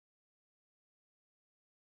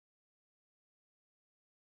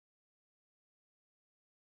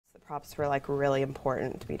Props were like really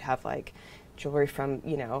important. We'd have like jewelry from,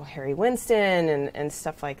 you know, Harry Winston and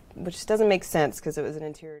stuff like, which doesn't make sense because it was an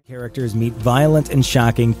interior. Characters meet violent and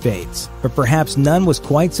shocking fates, but perhaps none was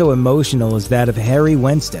quite so emotional as that of Harry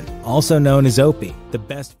Winston, also known as Opie, the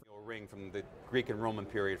best ring from the Greek and Roman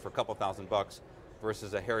period for a couple $1,000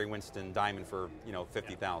 versus a Harry Winston diamond for, you know,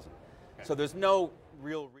 50,000. So there's no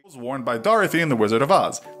real worn by Dorothy in The Wizard of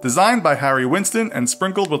Oz. Designed by Harry Winston and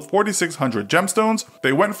sprinkled with 4,600 gemstones,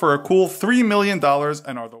 they went for a cool $3 million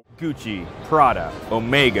and are the Gucci, Prada,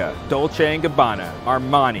 Omega, Dolce & Gabbana,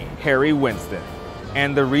 Armani, Harry Winston.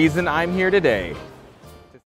 And the reason I'm here today